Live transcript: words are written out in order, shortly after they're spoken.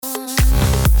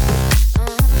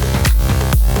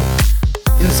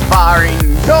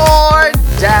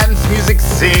music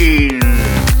scene.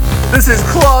 This is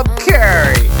Club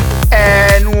Carry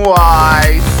NYC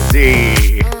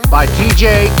by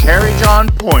DJ Carry John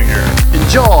Pointer.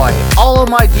 Enjoy all of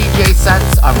my DJ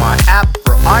sets on my app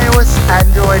for iOS,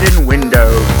 Android, and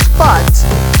Windows. But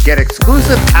get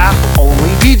exclusive app-only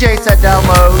DJ set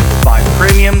downloads by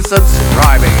premium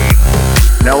subscribing.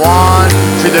 Now on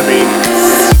to the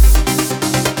beats.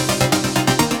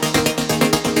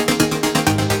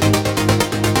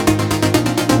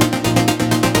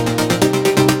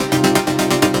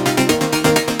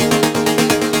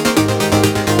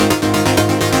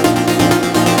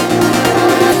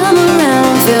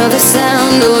 Feel the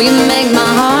sound, oh you make my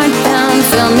heart pound.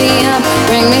 Fill me up,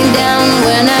 bring me down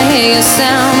when I hear your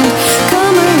sound.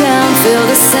 Come around, feel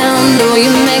the sound, oh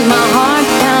you make my heart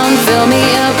pound. Fill me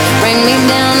up, bring me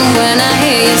down when I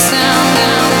hear your sound.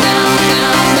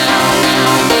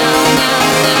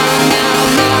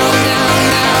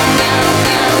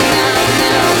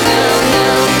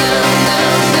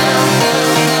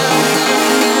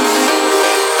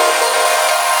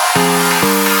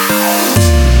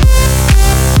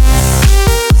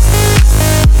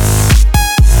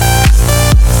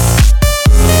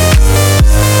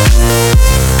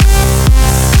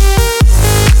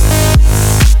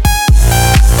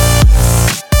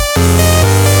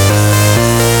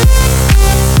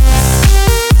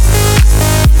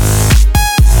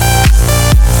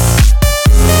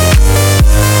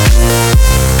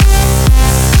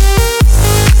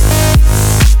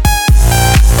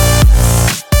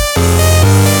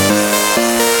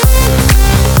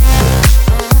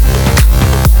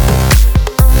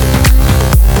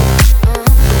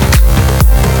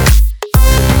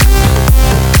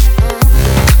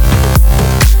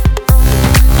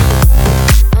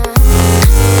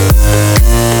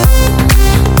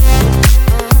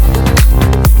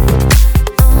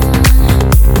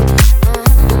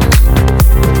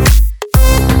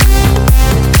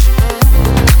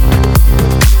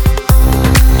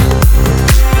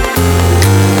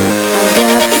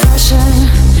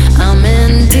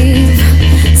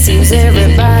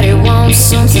 Everybody wants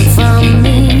something from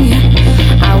me.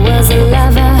 I was a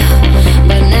lover,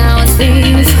 but now a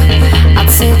thief. I'll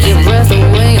take your breath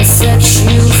away and set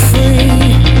you free.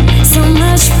 So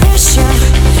much pressure,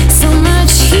 so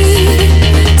much heat,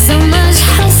 so much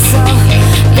hustle.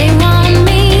 They want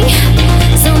me.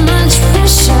 So much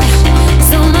pressure,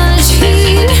 so much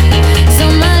heat,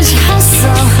 so much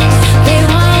hustle. They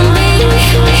want me.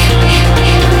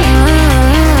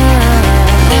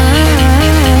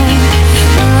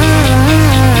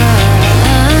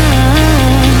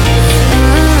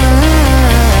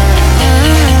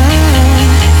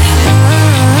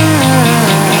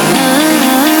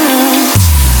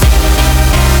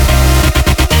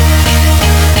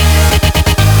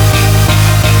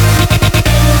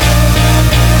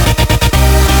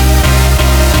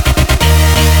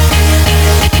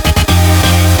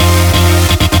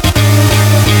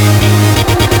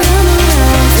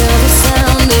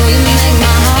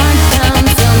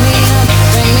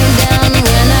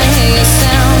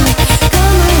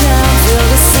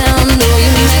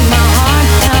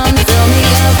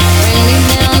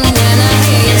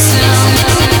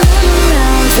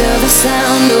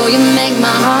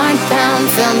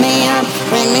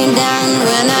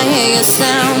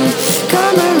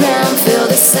 Feel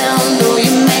the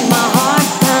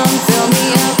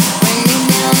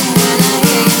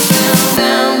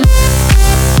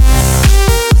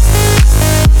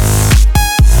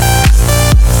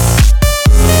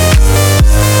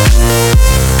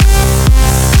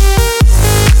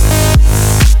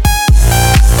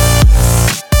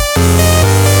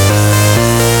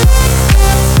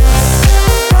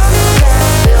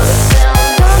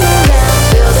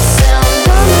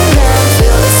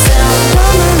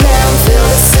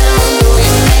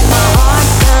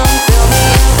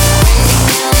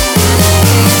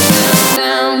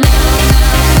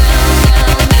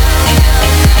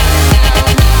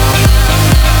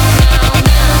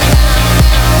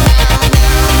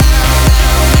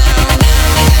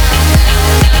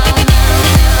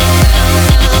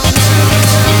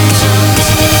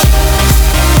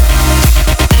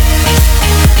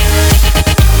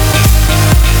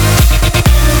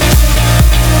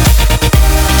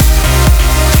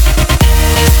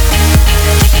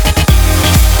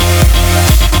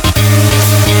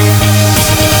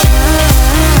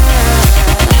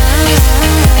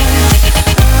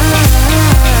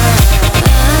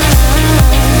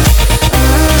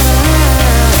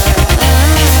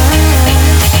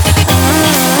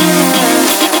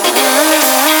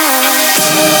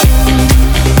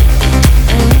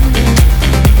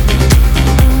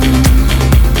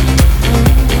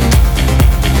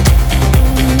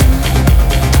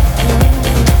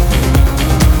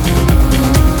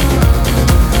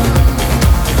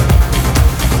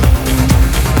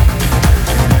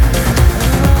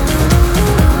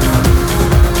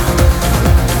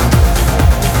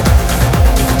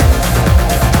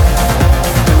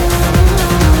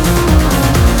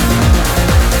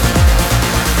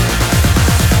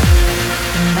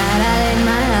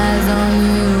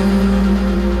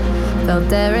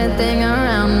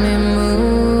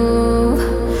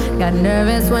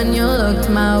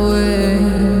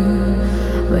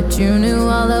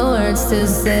to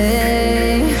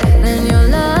say. Then your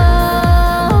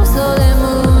love slowly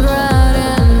moved right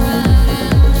in.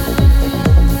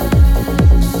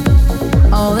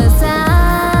 All this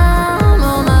time,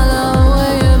 oh my love,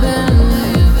 where you been?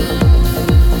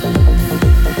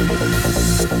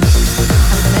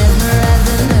 I'm mesmerized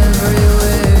in every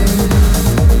way.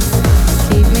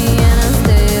 Keep me in a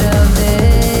state of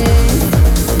daze.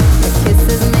 Your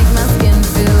kisses make my skin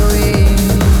feel weak.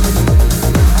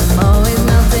 I'm always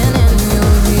melting in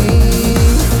your heat.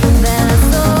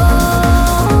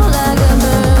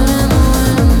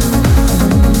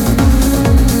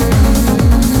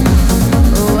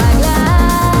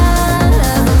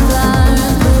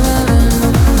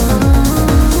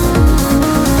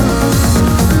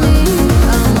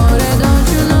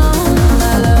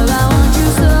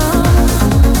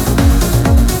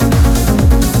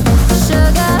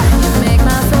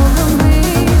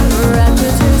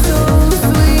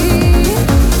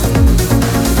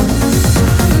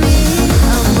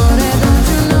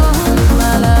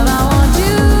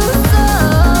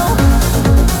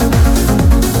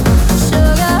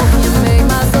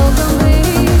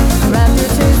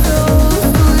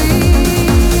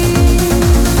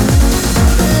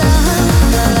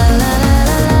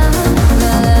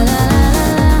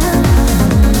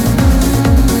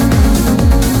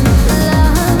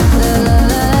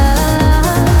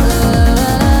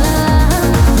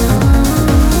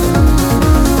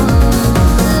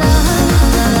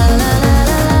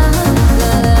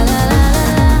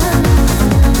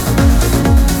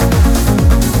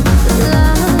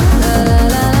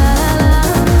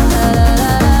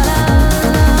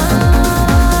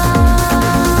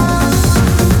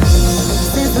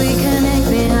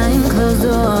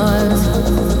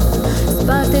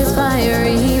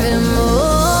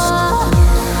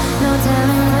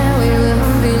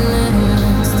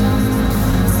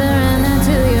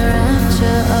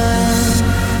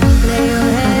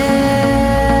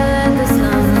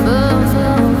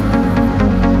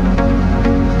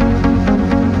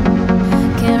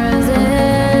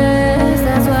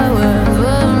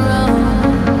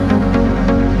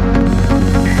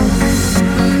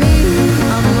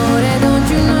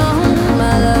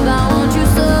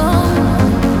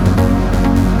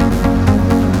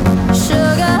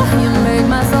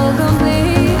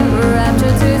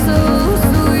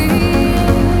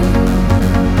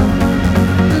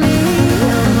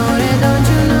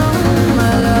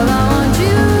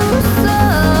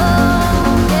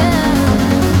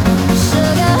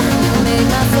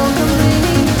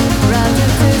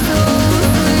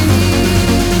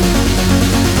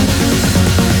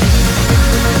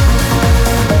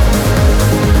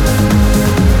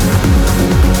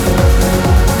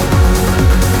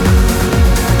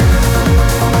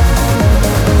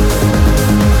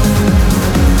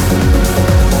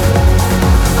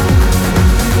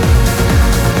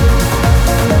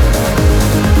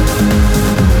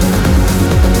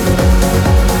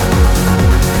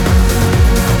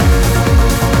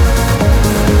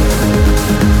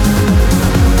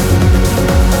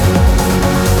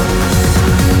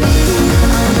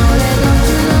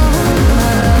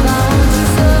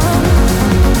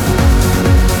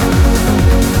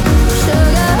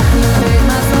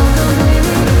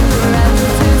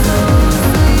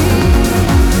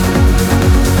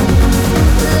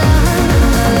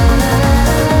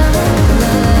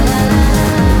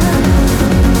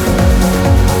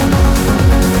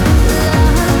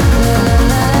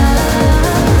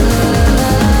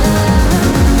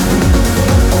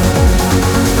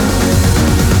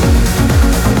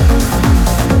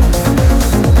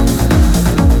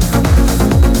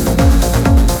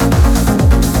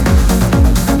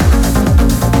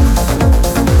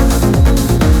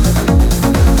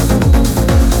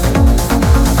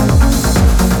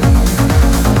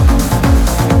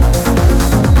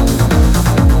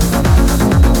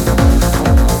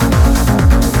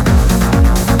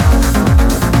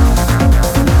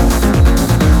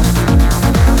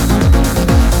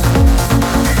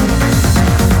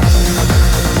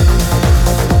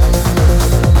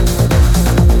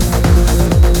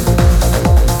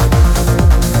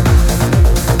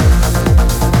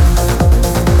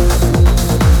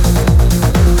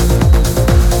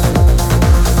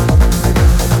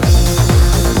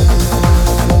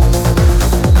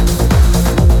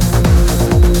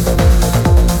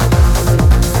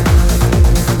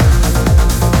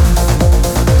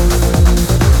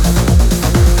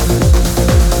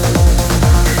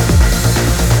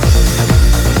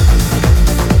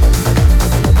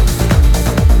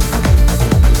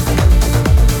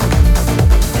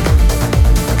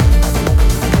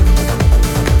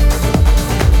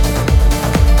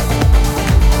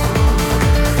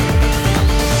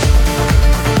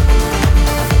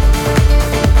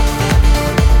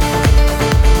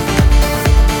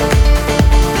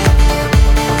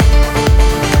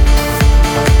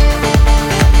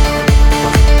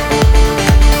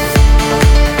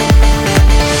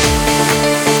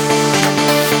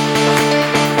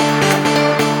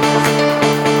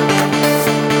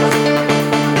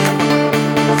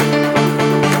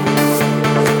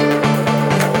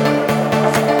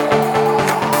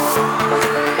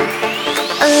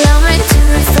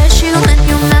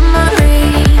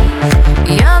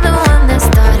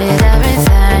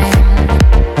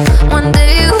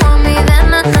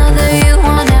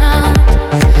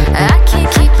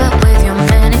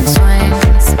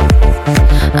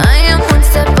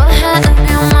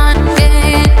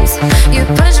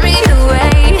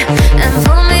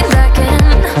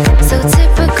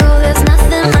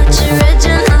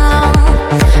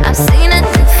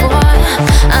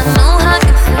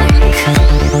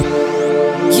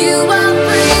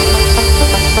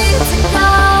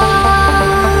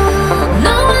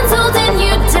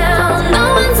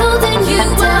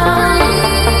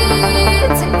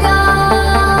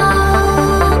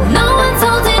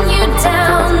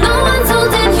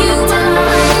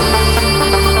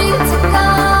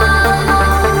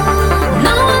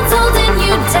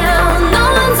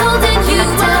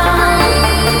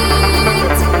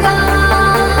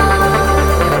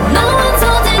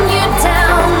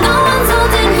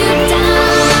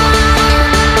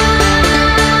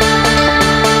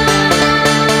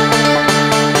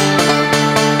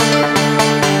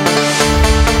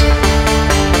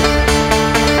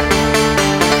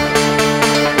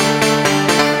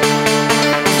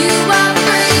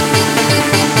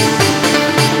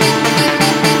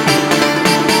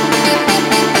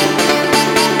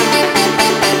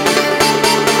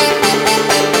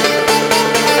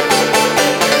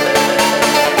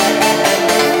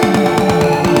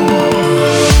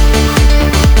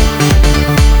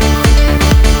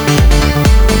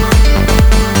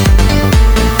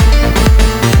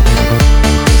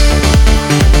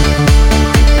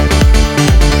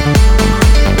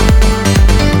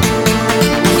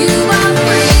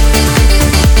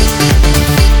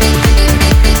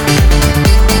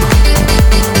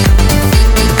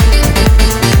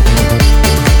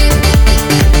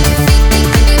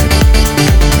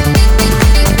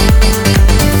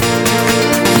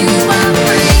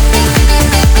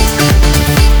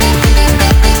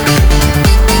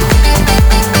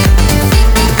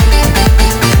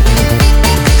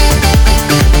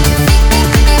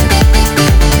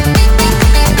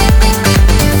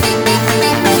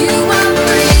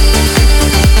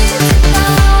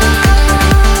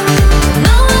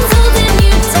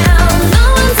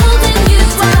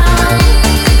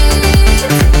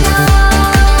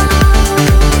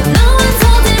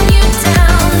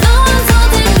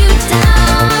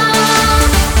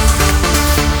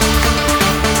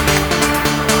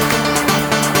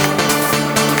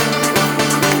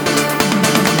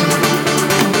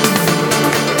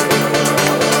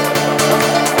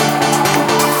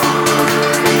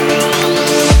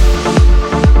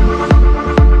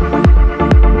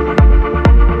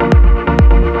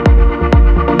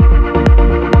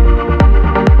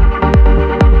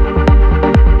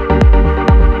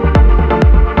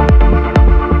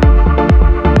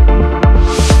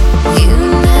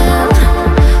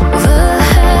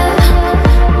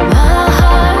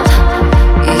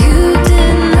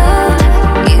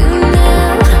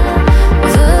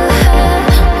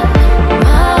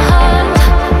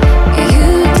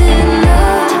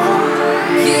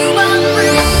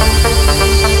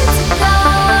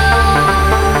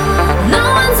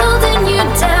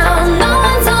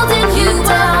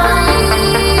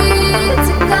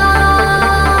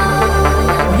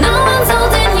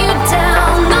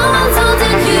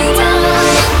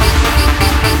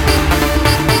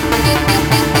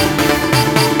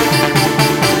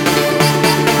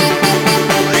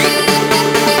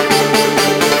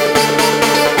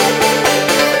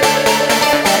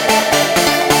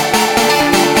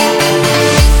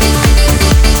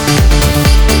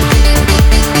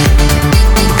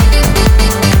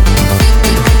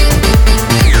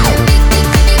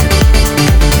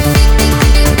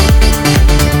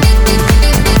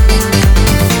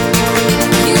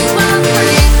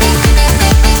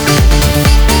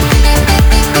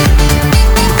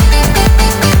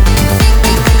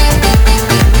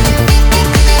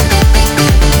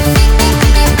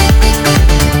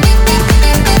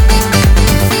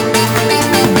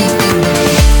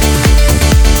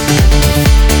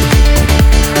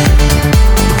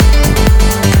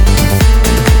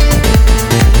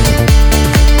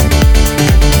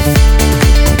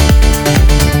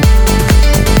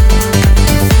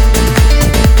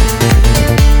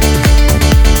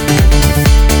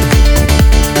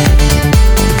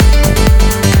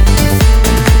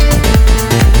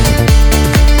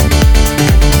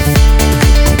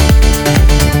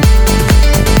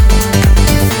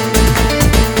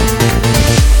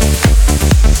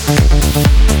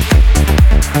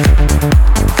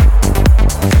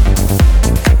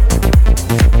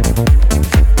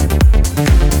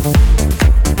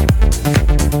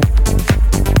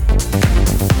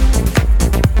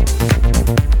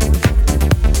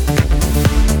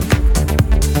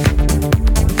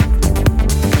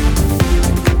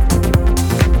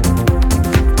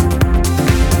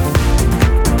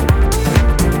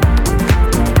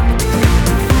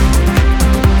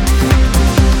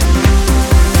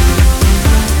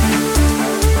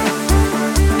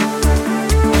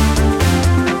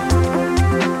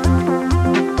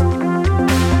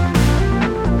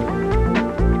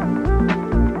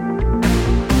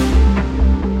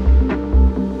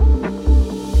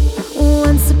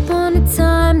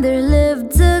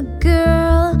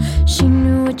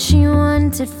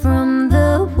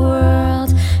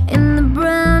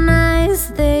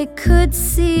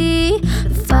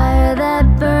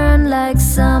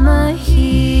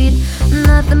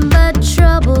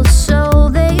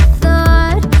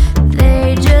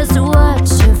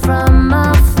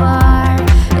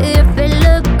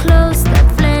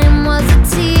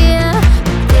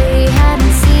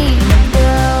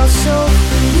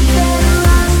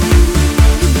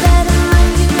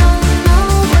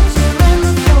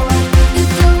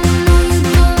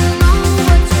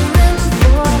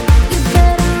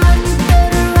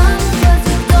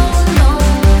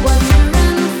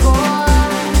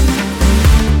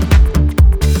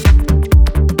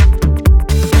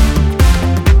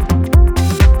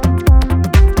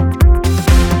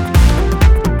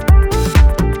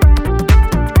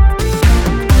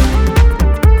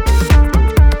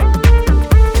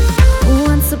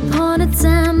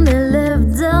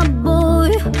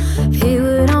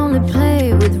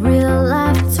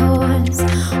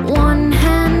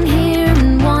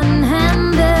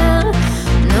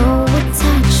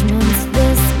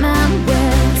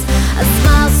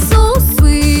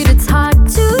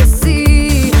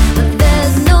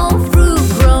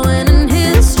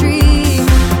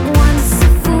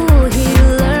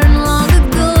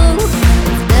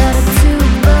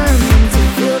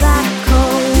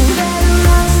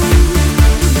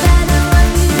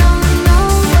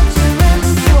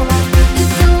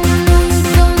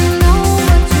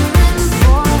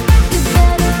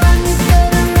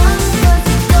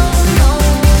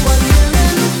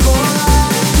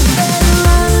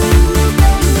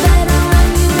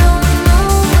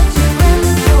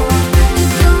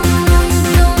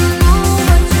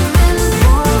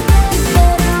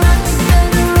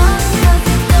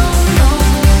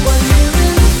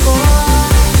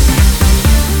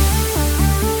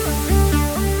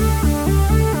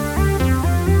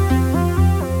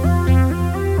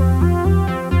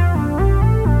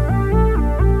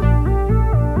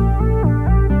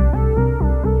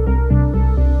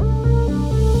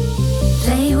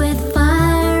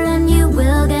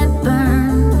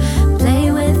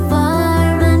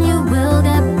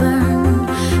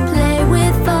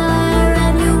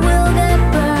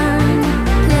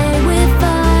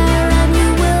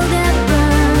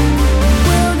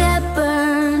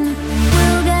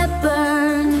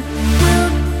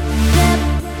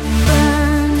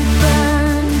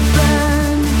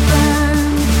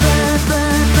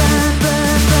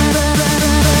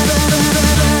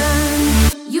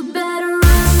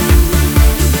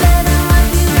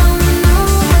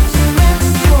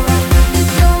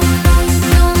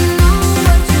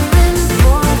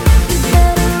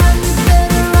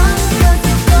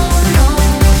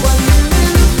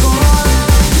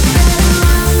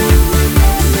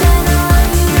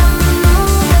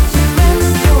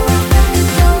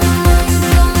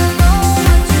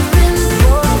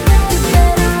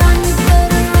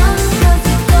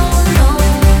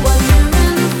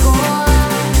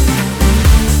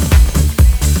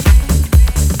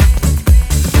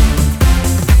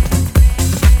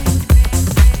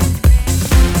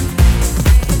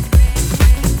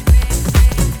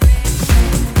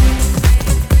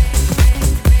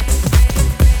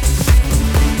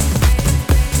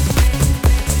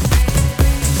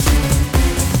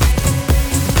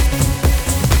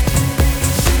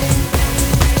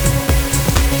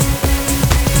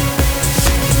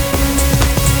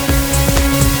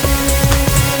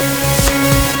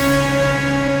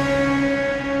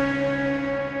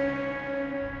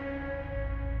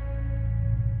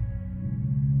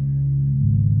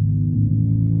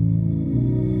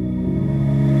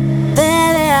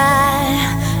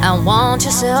 I want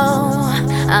you so,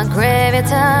 I crave your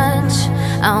touch,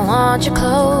 I want you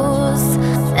close.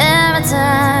 Every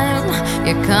time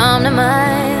you come to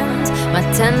mind, my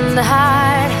tender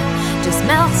heart just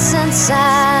melts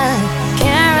inside.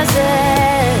 Can't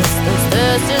resist those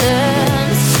thirsty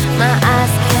lips, my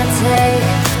eyes can't take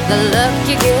the look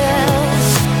you give.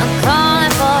 I'm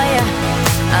calling for you,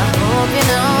 I hope you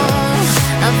know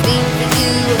I'm feeling for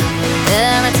you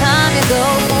every time you go.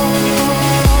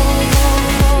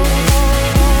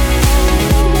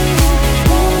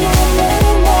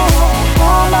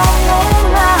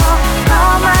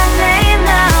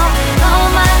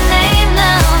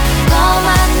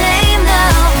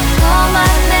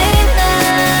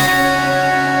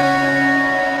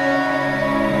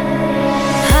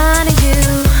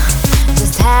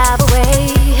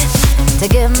 To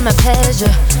give me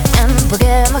pleasure and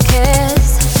forget my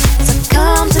cares. So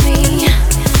come to me,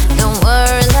 don't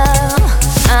worry, love.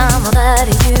 I'm all that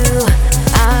you,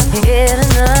 I can't get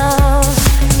enough.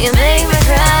 You make me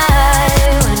cry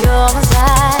when you're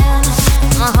inside.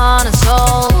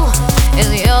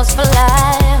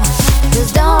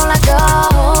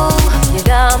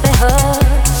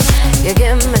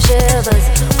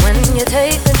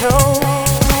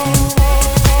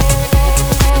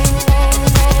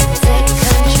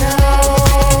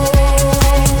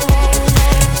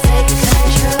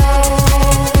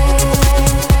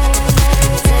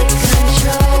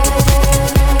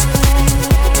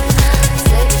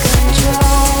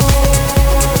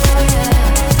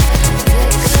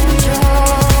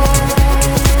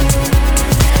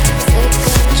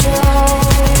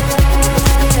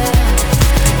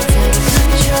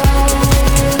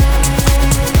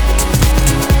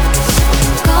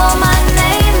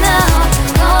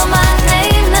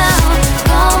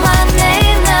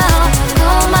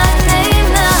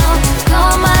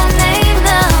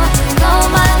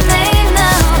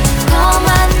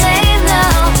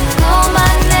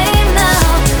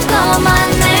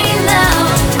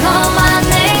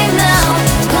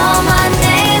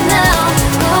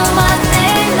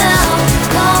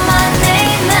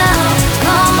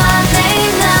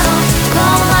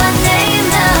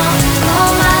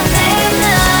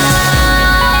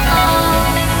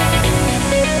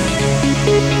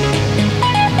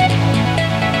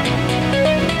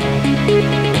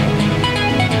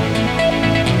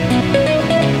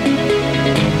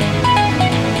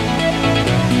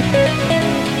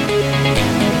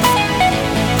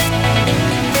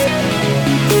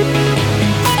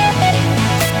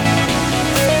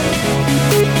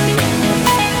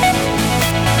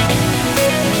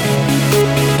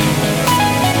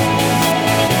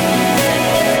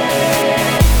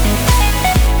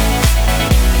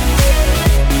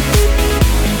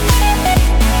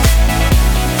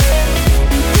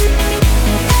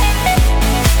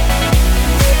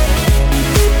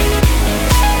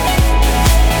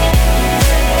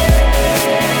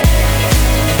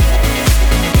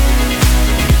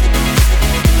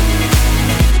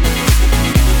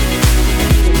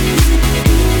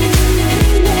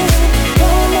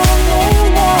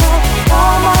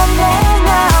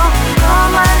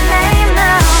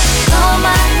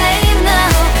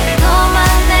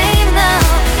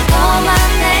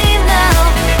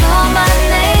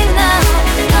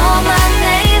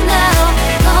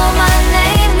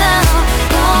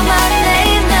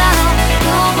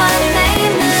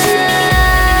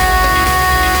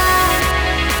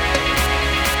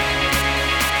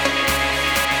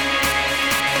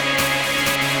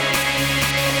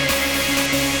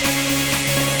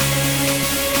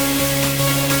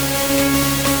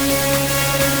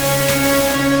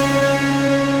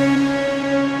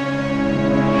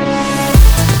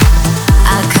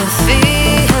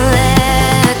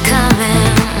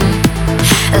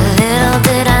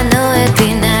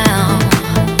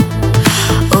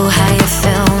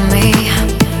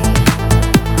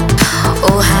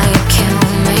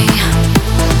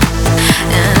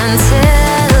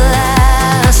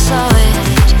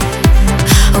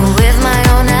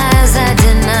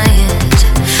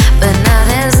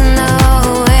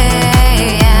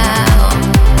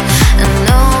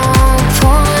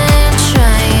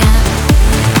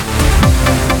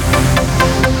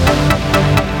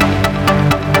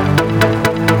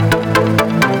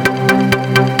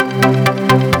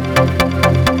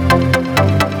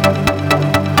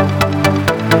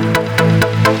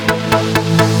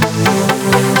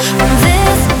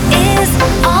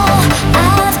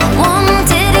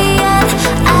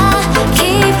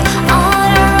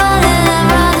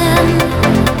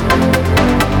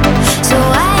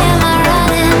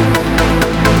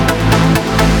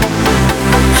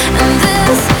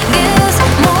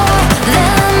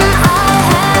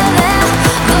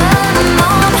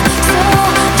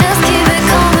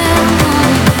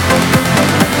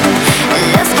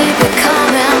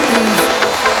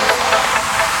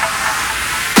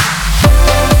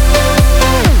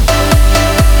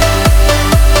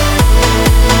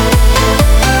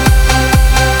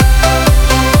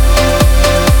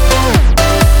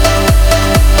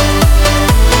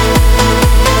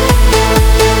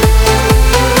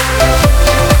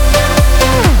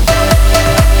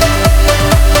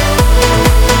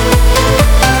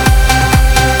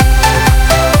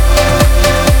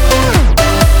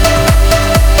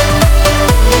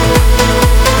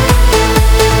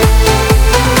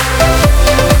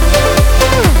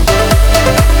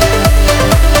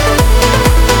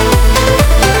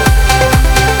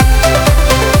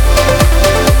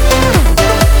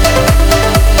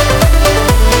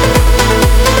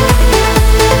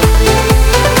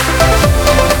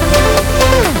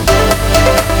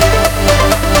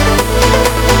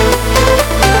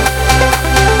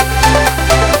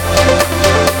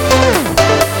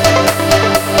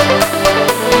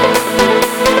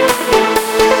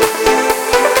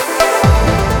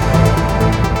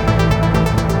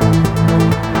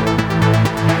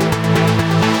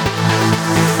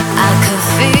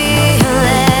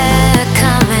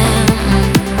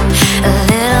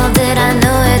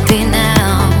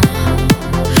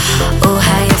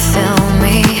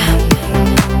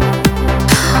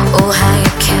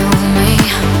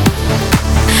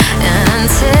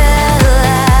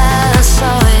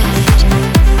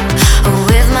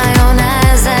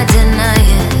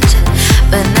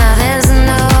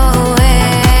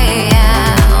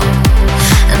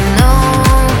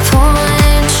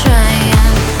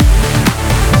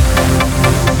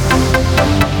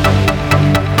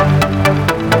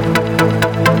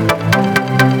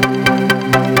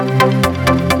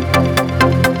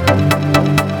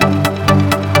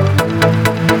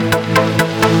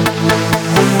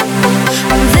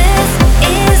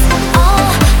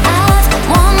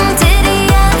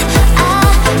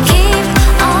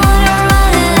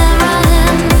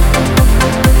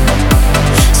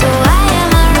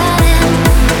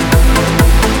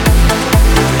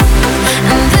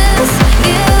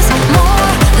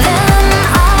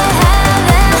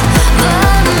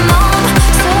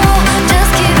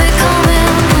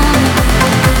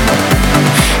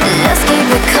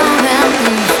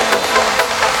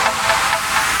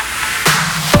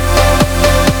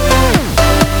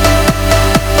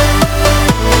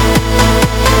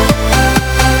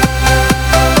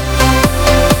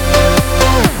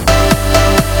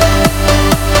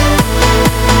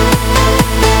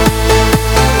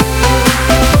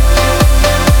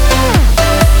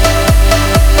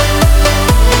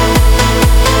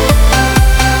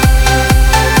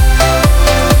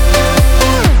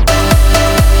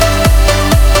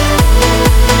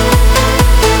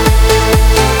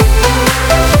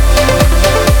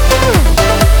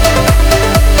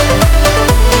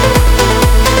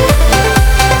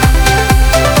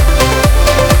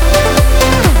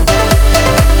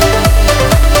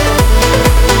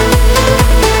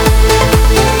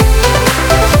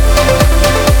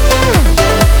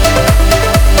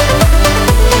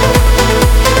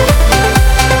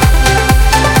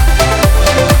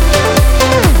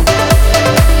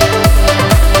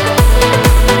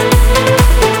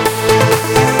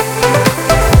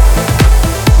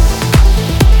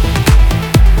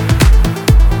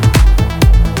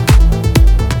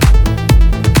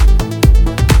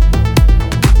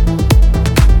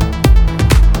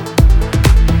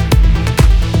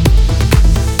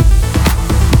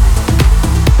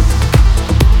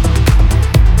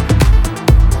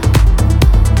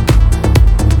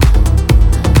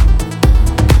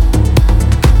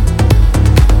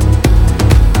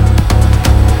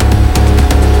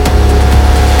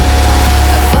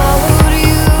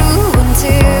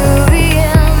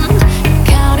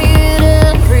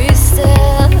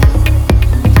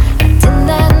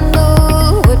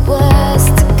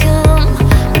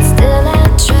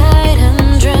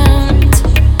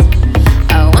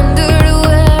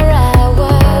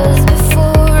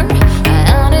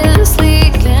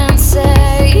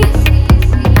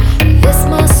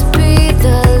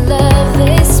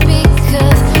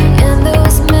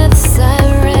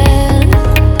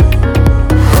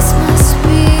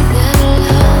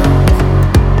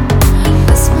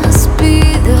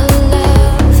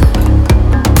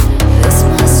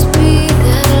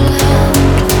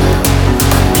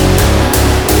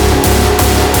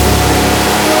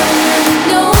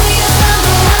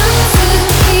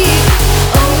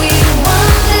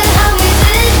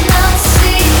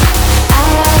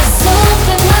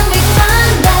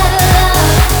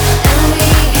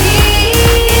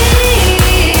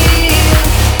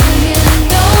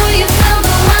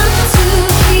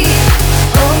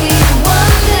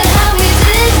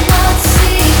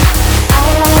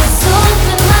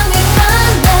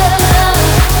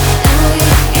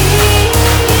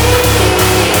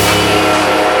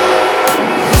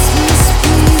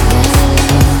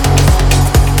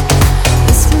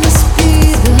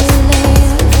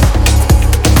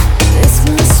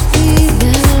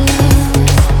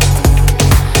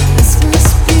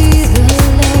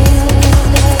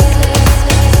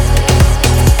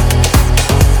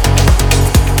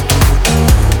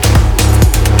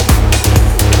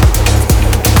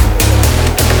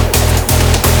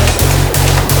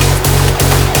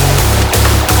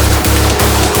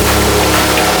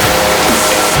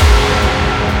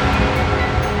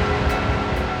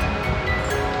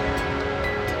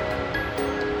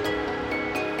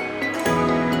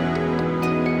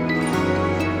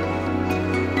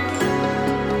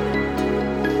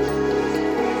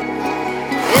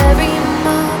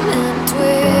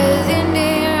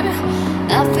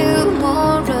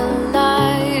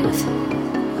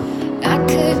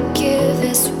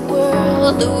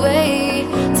 hold the weight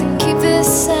to keep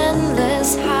this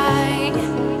endless high.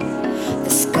 The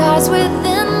scars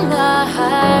within my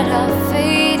heart are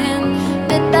fading.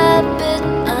 Bit by bit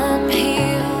I'm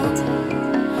healed.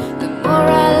 The more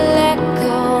I let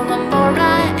go, the more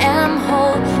I am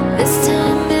whole. This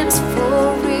time it's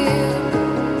for real.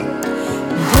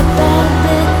 Bit by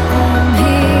bit I'm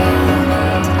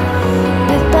healed.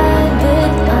 Bit by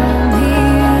bit I'm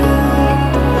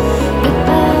healed. Bit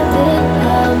by bit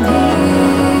I'm healed.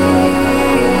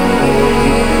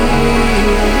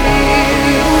 When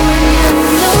you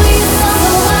know you're not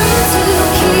the one to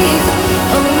keep,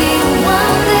 or we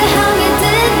wonder how we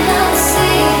did not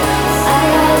see. Our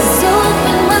eyes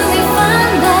open when we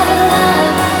find that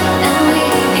love, and we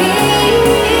heal.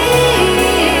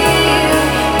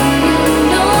 When you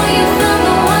know you're not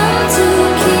the one to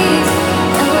keep,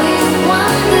 and we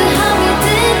wonder how we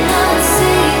did not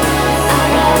see.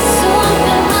 Our eyes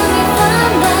open when we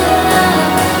find that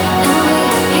love, and we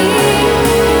heal.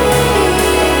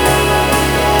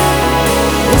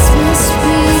 This must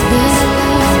be the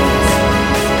love.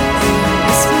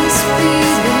 This must be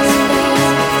the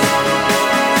love.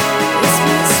 This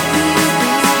must be the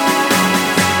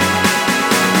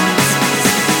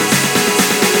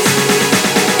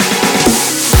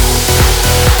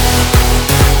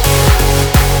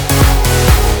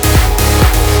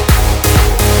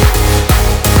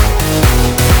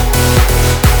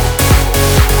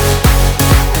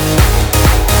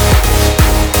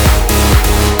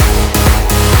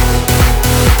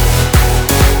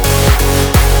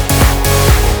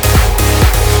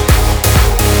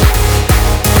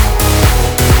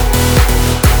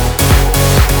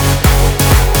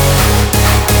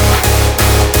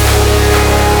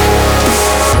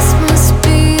This must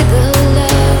be the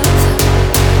love.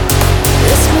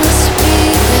 This must be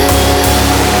the love.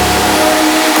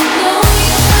 Know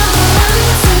you're not the one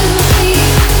to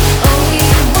keep, or we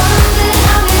wonder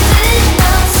how we did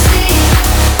not see.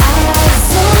 Our eyes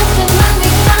open when we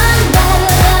find that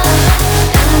love,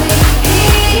 and we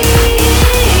heal.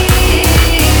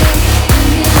 When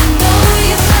you know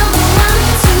you're not the one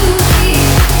to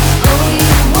keep, or we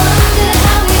wonder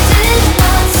how we did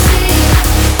not see.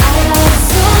 Our eyes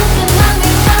open when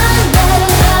we find that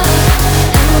love,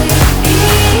 and we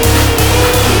heal.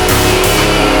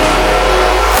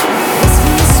 This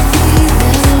must be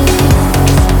the love.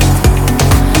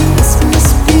 This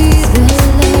must be the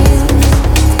love.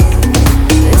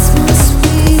 This must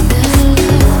be the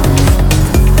love.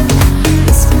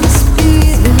 This must be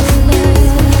the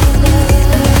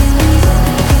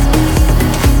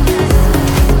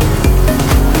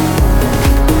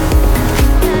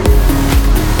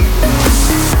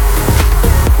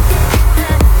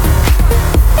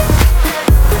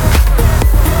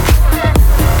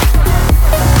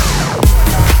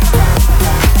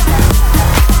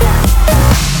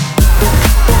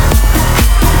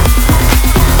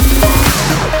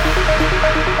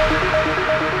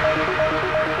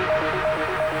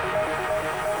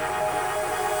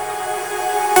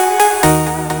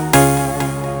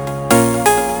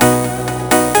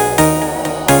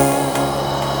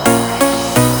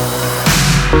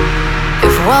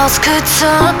If walls could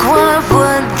talk, what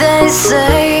would they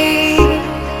say?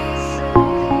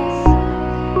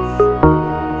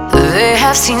 They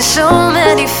have seen so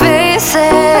many faces.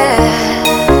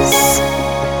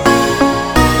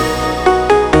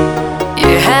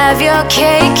 You have your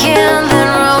cake and then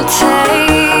rotate.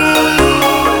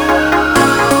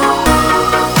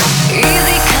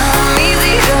 Easy come,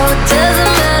 easy go,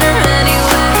 doesn't matter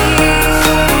anyway.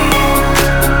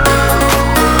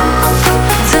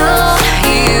 Don't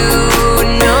you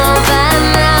know that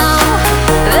now?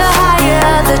 The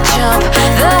higher the jump,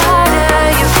 the harder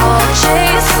you fall.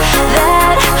 Chase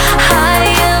that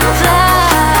high and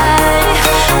fly.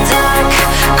 Dark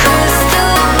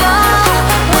crystal ball,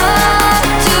 what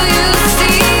do you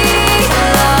see?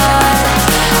 Love.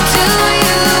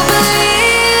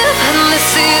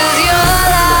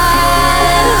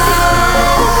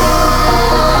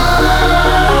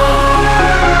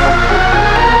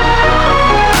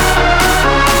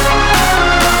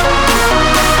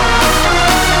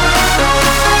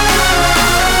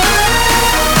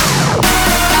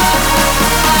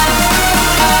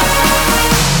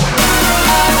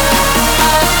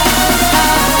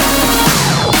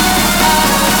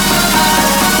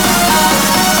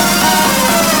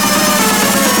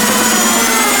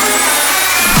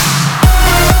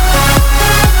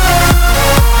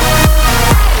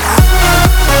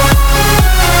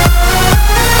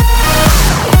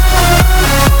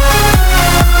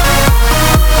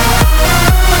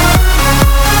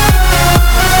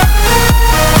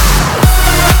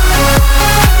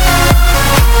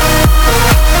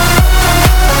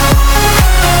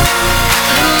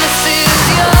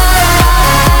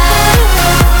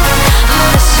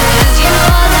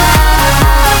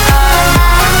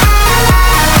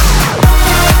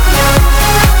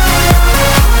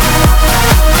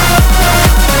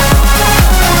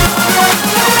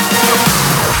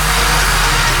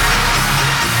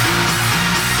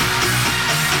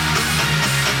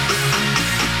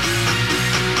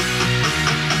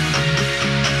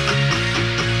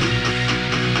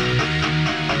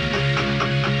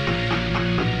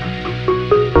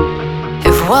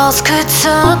 Walls could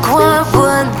talk, what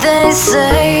would they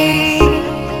say?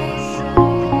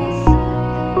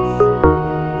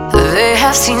 They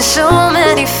have seen so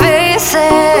many faces.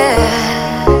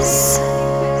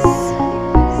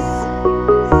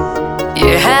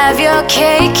 You have your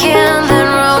cake and then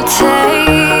rotate.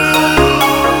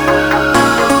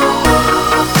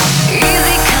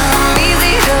 Easy come,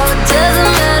 easy go,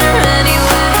 doesn't matter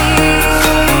anyway.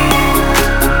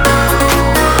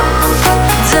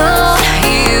 Don't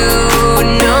you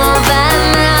know that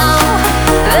now?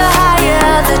 The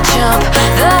higher the jump,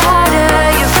 the harder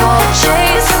you fall.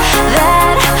 Chase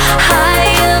that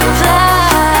high and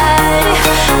fly.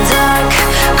 Dark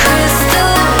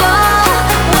crystal ball,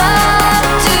 what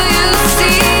do you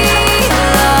see,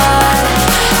 Lord?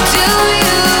 Do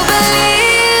you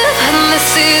believe this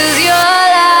is your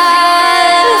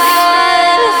life?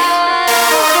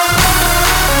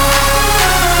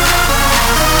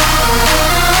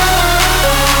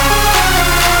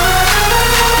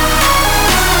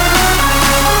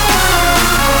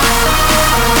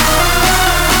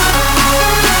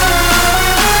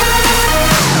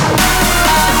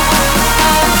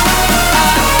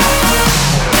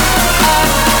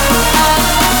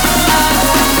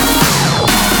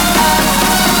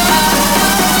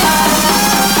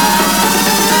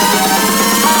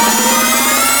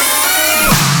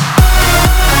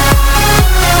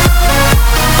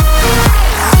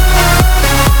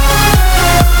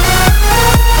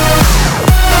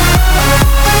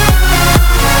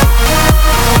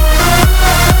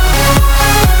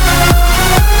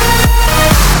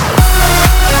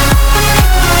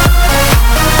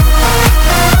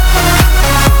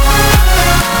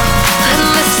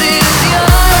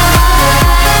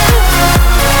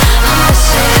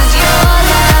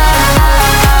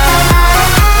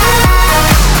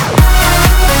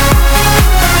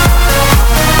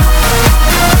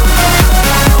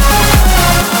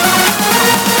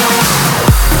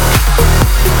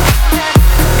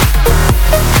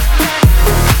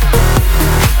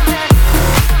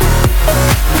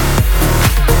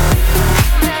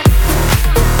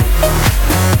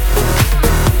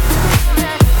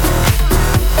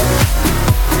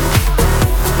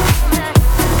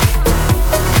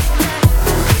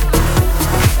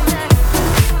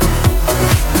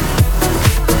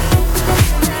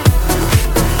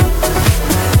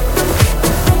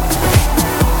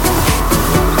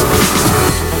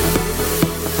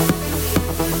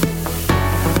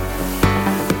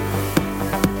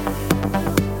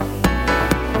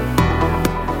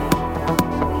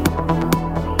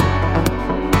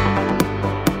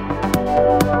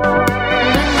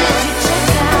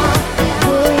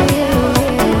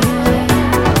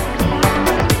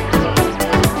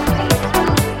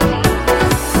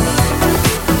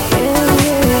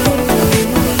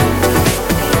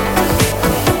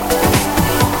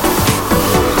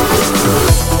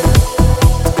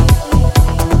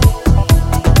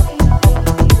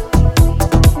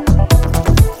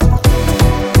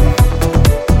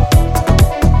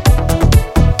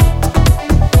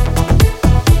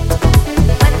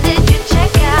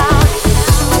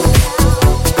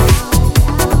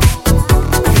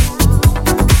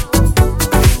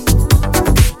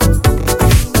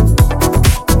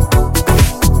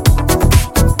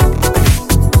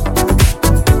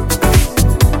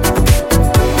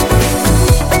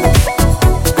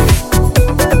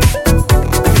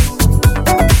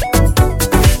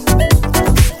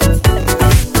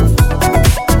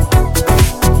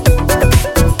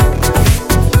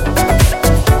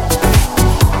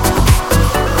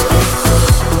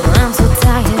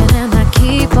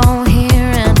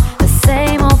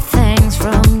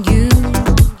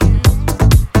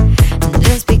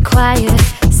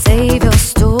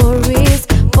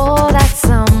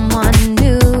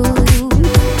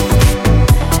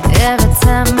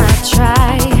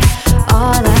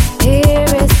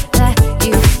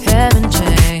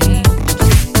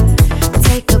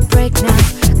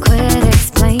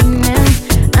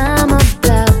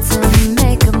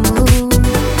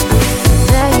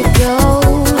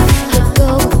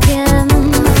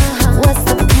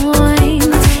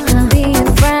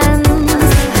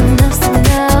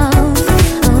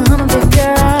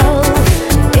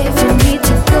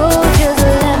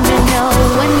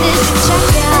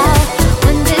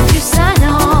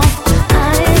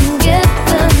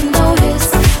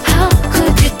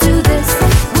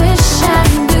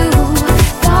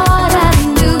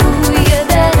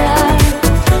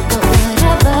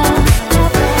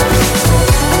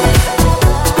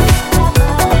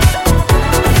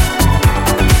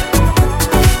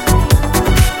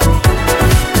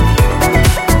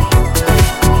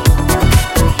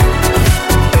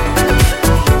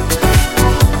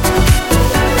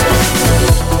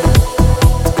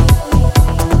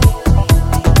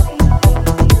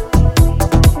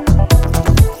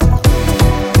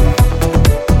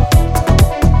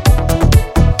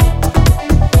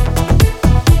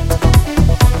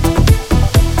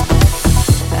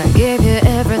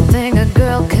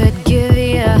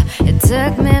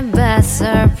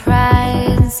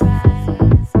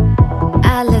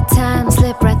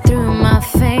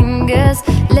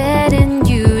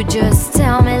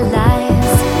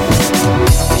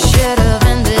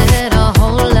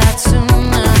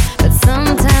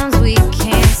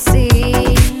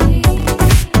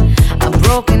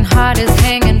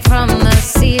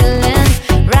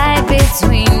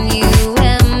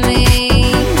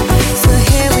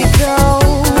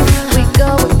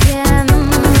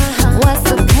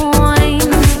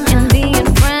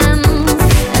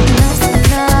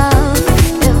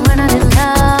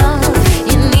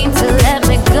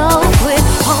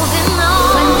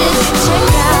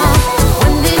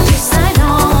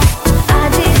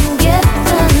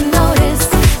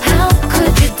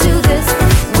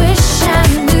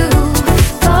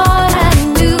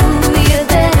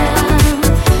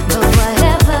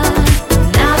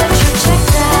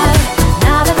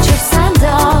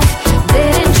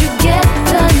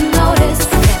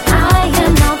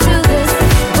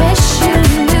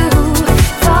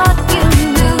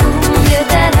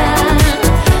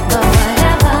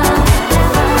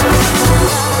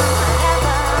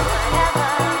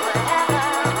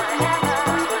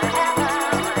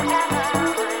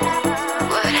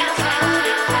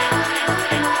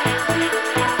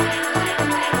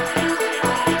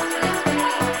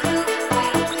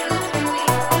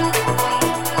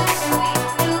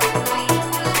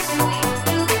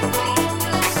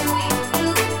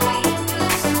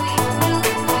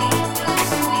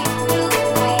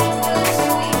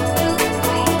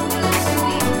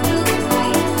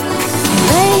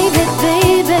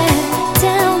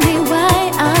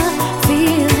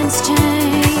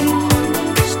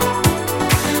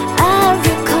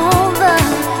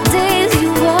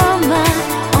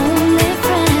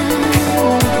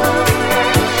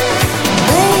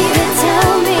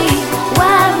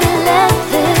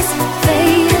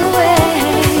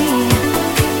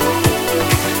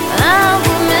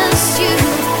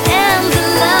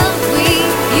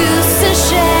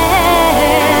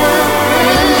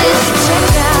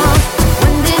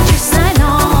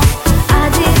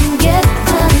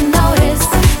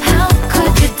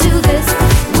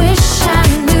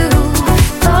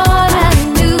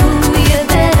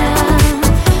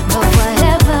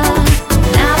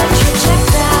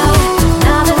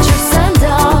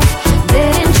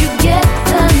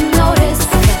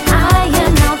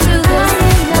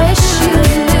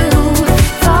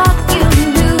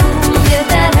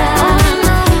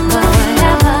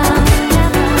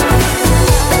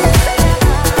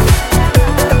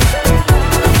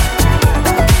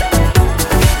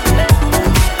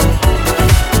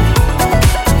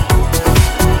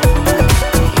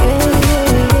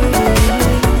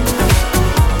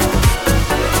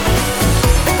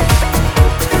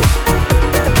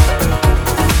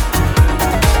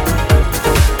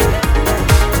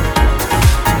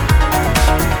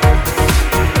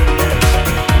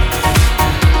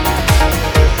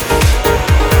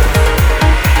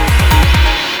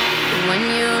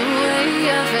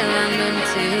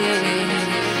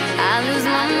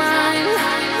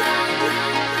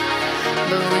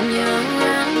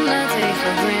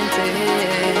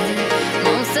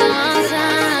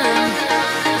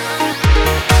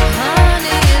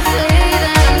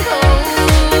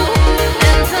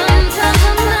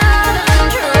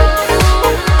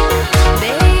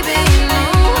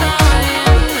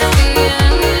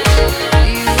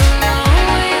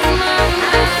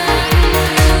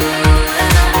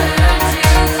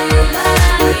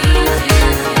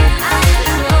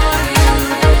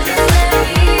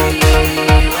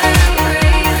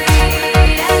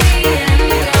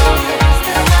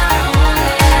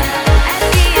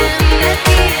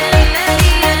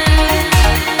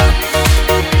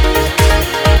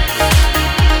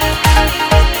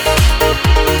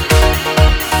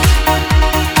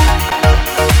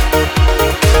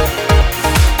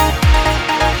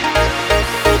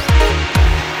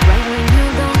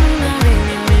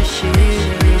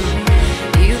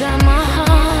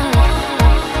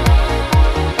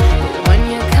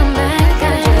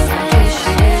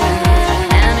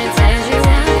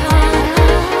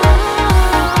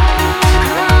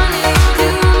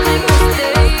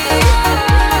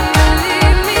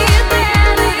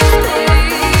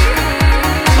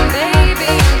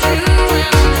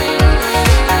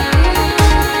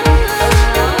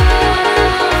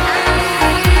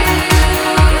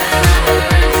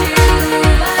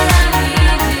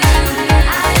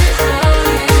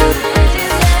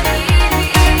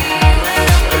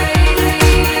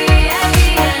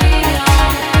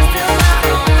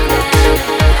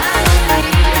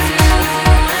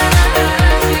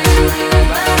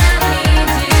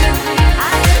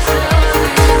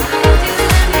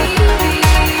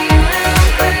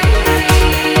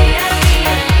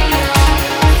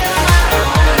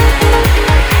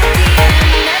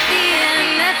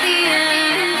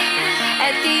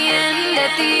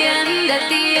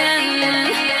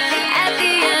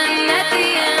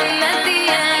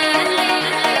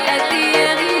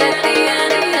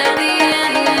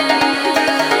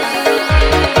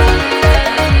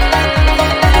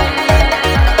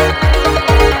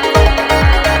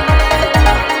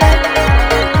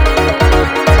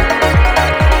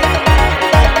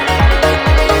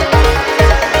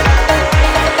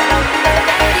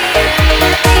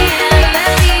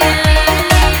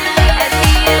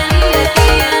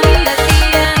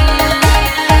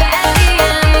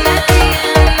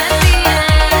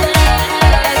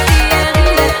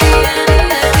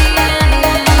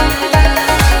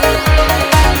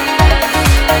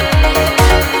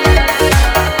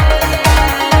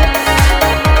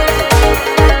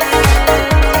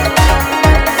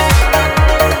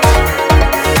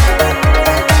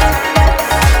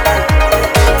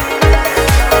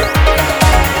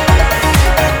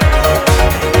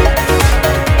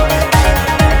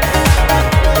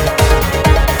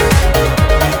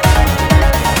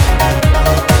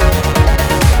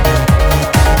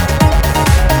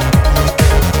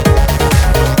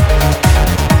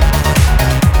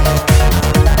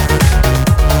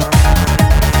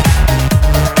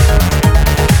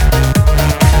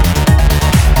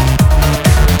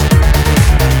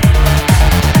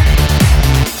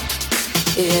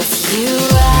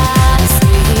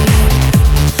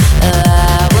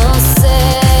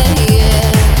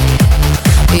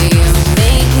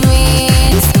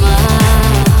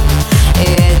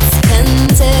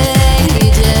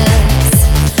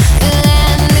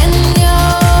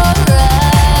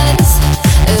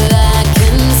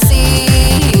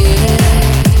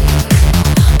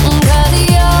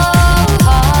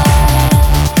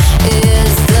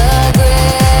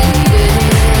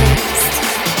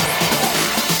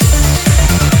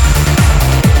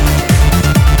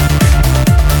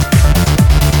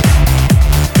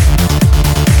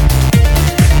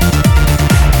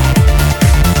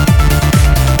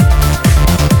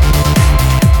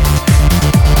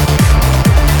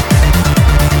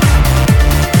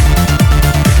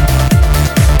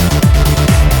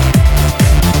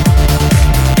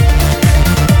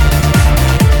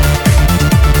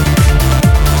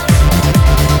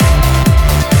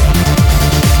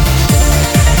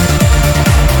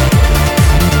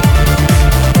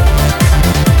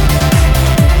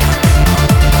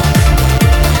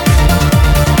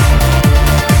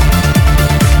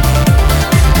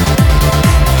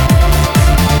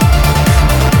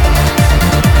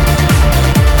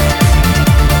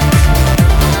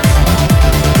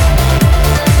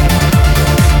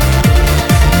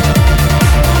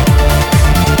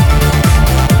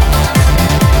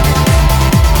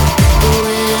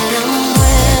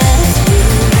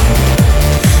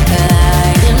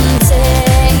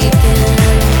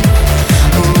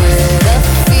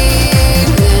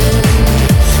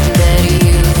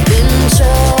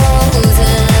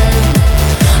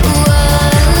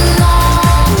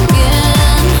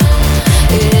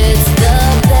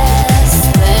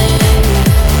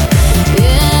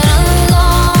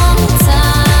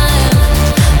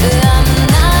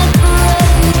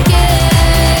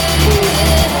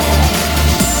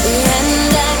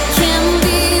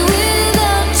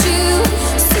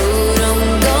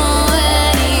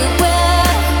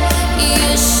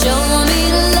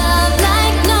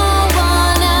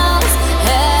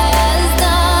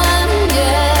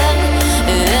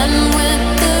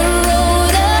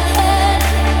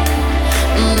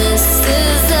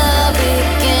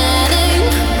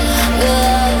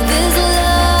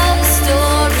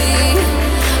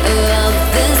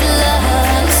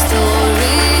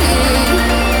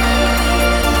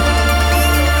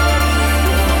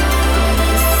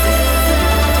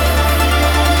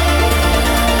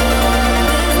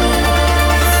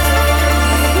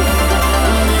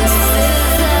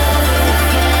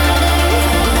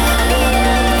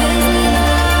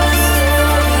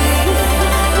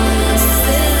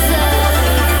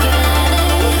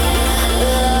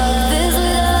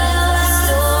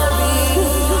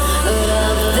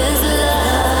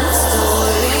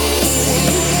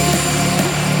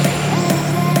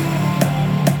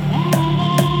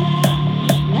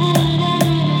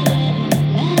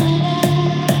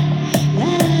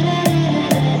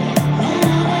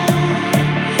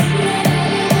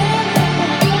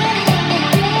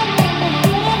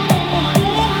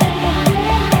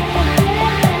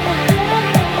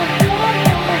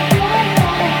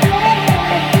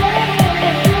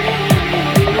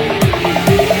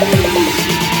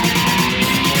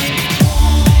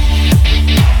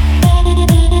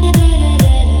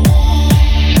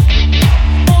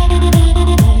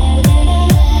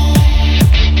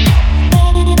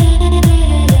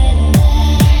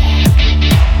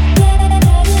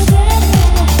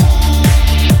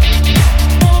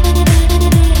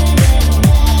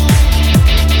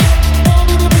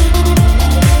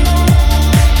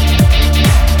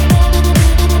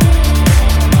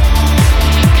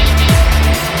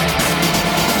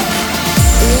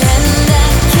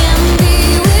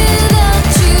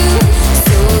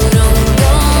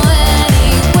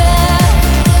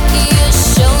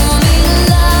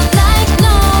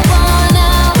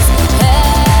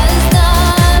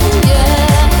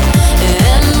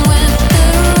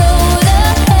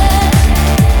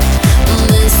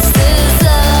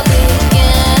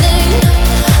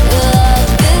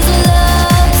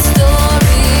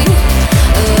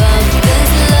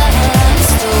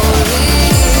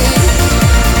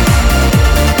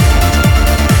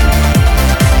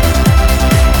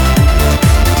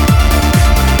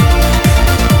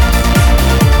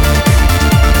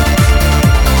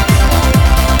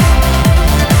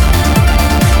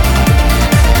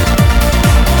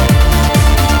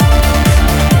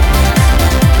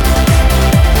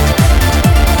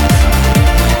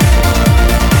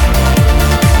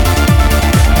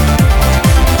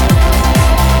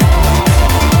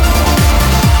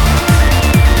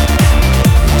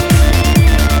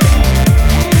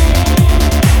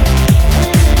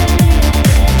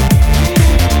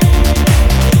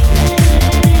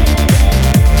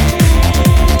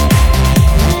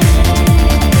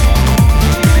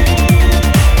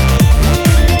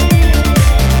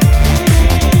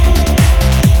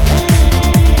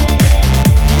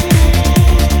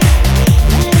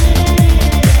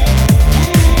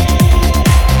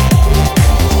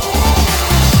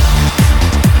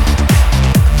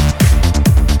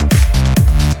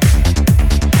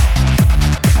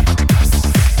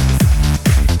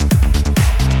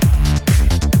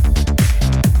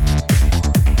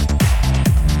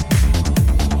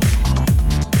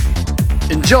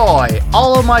 Enjoy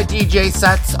all of my DJ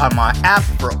sets on my app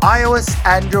for iOS,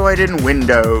 Android, and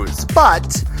Windows.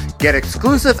 But get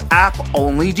exclusive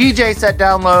app-only DJ set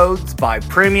downloads by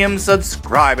premium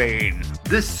subscribing.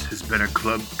 This has been a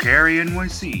Club Carry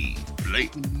NYC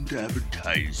blatant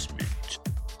advertisement.